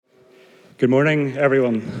Good morning,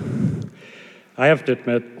 everyone. I have to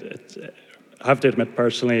admit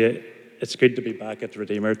personally, it's good to be back at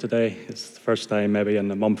Redeemer today. It's the first time maybe in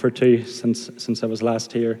a month or two since I was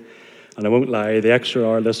last here. And I won't lie, the extra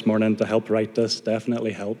hour this morning to help write this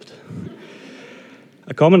definitely helped.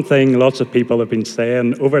 A common thing lots of people have been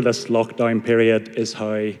saying over this lockdown period is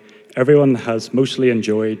how everyone has mostly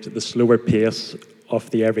enjoyed the slower pace of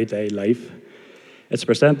the everyday life. It's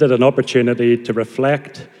presented an opportunity to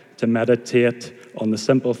reflect, to meditate on the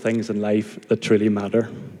simple things in life that truly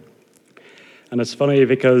matter. And it's funny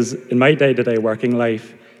because in my day-to-day working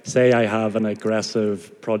life, say I have an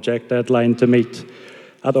aggressive project deadline to meet,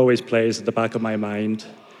 that always plays at the back of my mind.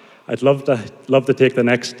 I'd love to take the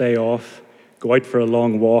next day off, go out for a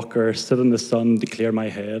long walk or sit in the sun to clear my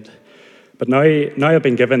head. But now I've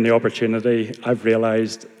been given the opportunity, I've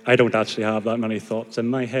realized I don't actually have that many thoughts in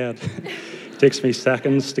my head. It takes me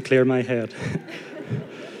seconds to clear my head.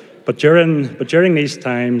 But during these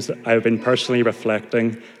times, I've been personally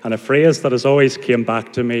reflecting, and a phrase that has always came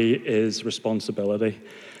back to me is responsibility.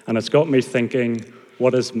 And it's got me thinking,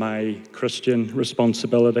 what is my Christian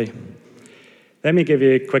responsibility? Let me give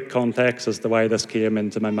you a quick context as to why this came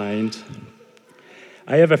into my mind.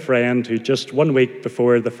 I have a friend who just 1 week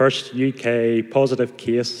before the first UK positive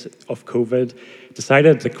case of COVID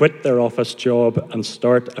decided to quit their office job and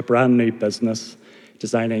start a brand new business,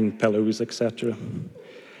 designing pillows, etc.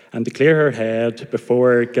 And to clear her head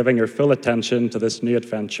before giving her full attention to this new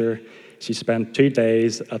adventure, she spent 2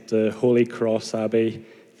 days at the Holy Cross Abbey,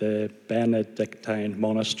 the Benedictine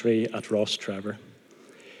monastery at Rostrevor.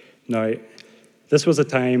 Now, this was a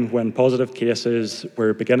time when positive cases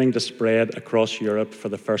were beginning to spread across Europe for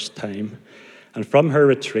the first time. And from her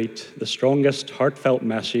retreat, the strongest heartfelt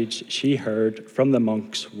message she heard from the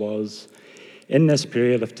monks was, in this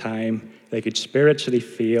period of time, they could spiritually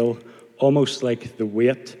feel almost like the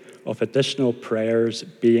weight of additional prayers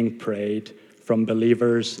being prayed from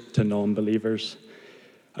believers to non-believers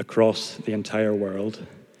across the entire world.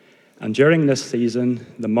 And during this season,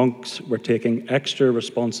 the monks were taking extra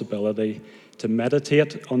responsibility to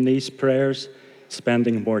meditate on these prayers,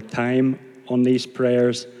 spending more time on these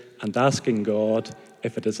prayers, and asking God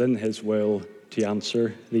if it is in His will to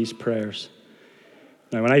answer these prayers.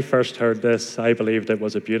 Now, when I first heard this, I believed it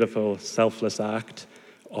was a beautiful, selfless act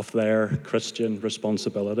of their Christian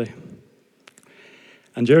responsibility.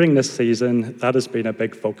 And during this season, that has been a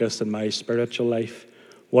big focus in my spiritual life.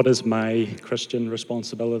 What is my Christian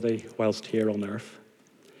responsibility whilst here on earth?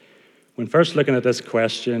 When first looking at this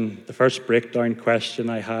question, the first breakdown question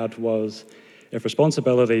I had was, if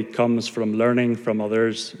responsibility comes from learning from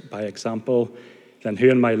others by example, then who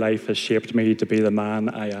in my life has shaped me to be the man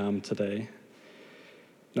I am today?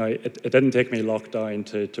 Now, it didn't take me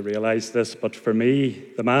lockdown to realize this, but for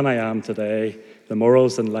me, the man I am today, the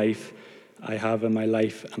morals and life I have in my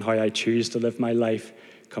life and how I choose to live my life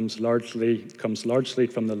comes largely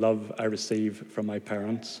from the love I receive from my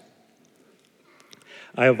parents.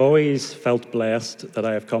 I have always felt blessed that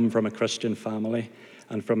I have come from a Christian family,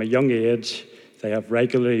 and from a young age, they have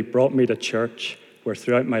regularly brought me to church, where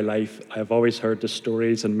throughout my life, I have always heard the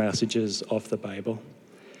stories and messages of the Bible.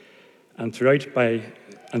 And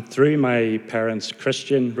through my parents'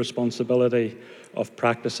 Christian responsibility of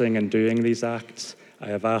practicing and doing these acts,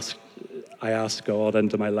 I asked God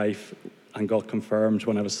into my life and got confirmed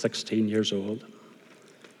when I was 16 years old.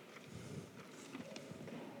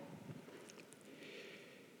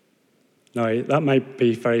 Now, that might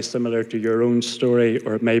be very similar to your own story,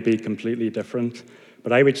 or it may be completely different,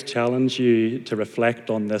 but I would challenge you to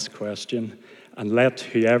reflect on this question and let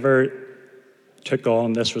whoever took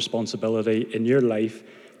on this responsibility in your life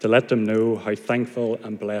to let them know how thankful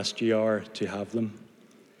and blessed you are to have them.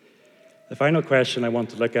 The final question I want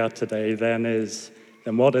to look at today then is,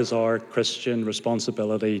 what is our Christian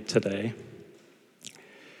responsibility today?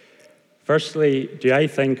 Firstly, do I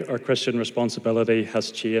think our Christian responsibility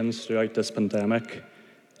has changed throughout this pandemic?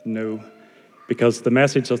 No, because the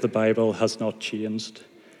message of the Bible has not changed.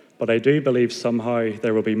 But I do believe somehow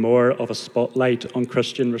there will be more of a spotlight on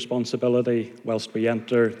Christian responsibility whilst we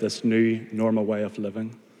enter this new normal way of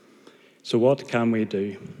living. So what can we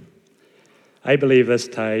do? I believe this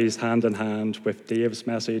ties hand in hand with Dave's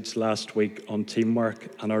message last week on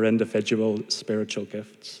teamwork and our individual spiritual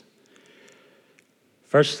gifts.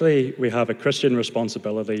 Firstly, we have a Christian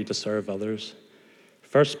responsibility to serve others.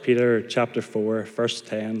 1 Peter chapter 4, verse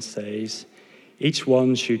 10 says, each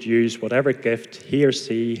one should use whatever gift he or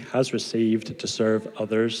she has received to serve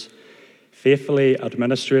others, faithfully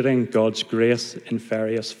administrating God's grace in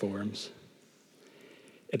various forms.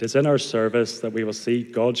 It is in our service that we will see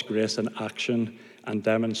God's grace in action and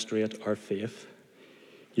demonstrate our faith.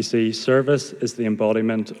 You see, service is the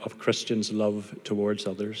embodiment of Christians' love towards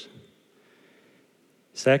others.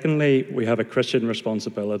 Secondly, we have a Christian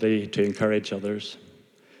responsibility to encourage others.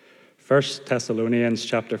 1 Thessalonians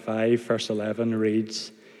chapter 5, verse 11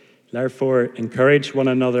 reads, "Therefore, encourage one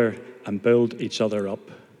another and build each other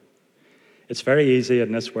up." It's very easy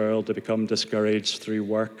in this world to become discouraged through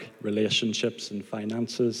work, relationships, and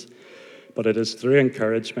finances, but it is through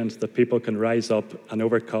encouragement that people can rise up and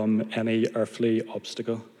overcome any earthly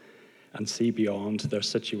obstacle and see beyond their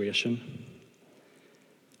situation.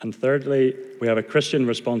 And thirdly, we have a Christian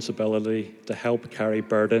responsibility to help carry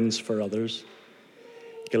burdens for others.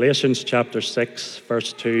 Galatians chapter 6,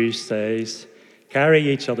 verse 2 says, "Carry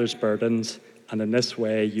each other's burdens, and in this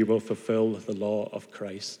way you will fulfill the law of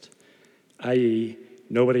Christ," i.e.,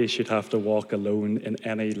 nobody should have to walk alone in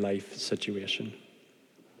any life situation.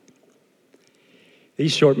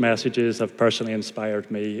 These short messages have personally inspired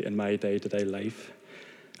me in my day-to-day life.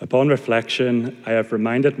 Upon reflection, I have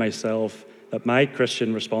reminded myself that my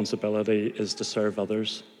Christian responsibility is to serve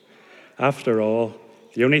others. After all,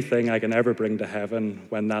 the only thing I can ever bring to heaven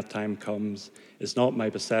when that time comes is not my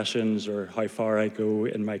possessions or how far I go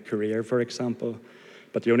in my career, for example,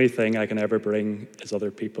 but the only thing I can ever bring is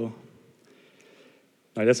other people.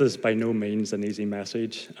 Now, this is by no means an easy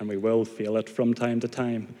message, and we will feel it from time to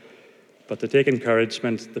time. But to take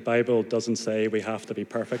encouragement, the Bible doesn't say we have to be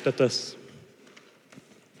perfect at this.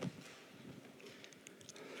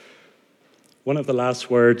 One of the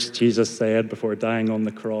last words Jesus said before dying on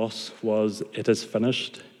the cross was, "It is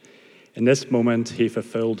finished." In this moment, he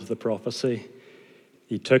fulfilled the prophecy.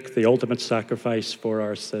 He took the ultimate sacrifice for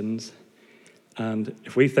our sins. And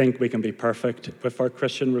if we think we can be perfect with our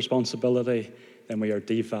Christian responsibility, then we are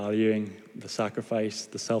devaluing the sacrifice,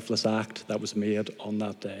 the selfless act that was made on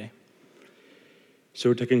that day.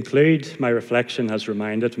 So to conclude, my reflection has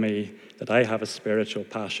reminded me that I have a spiritual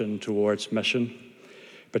passion towards mission,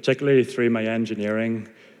 particularly through my engineering,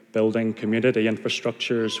 building community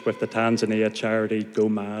infrastructures with the Tanzania charity Go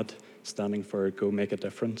Mad, standing for Go Make a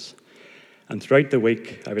Difference. And throughout the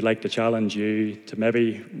week, I would like to challenge you to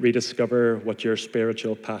maybe rediscover what your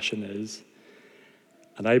spiritual passion is.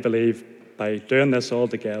 And I believe by doing this all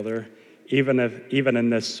together, even in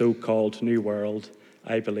this so-called new world,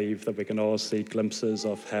 I believe that we can all see glimpses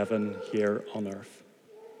of heaven here on earth.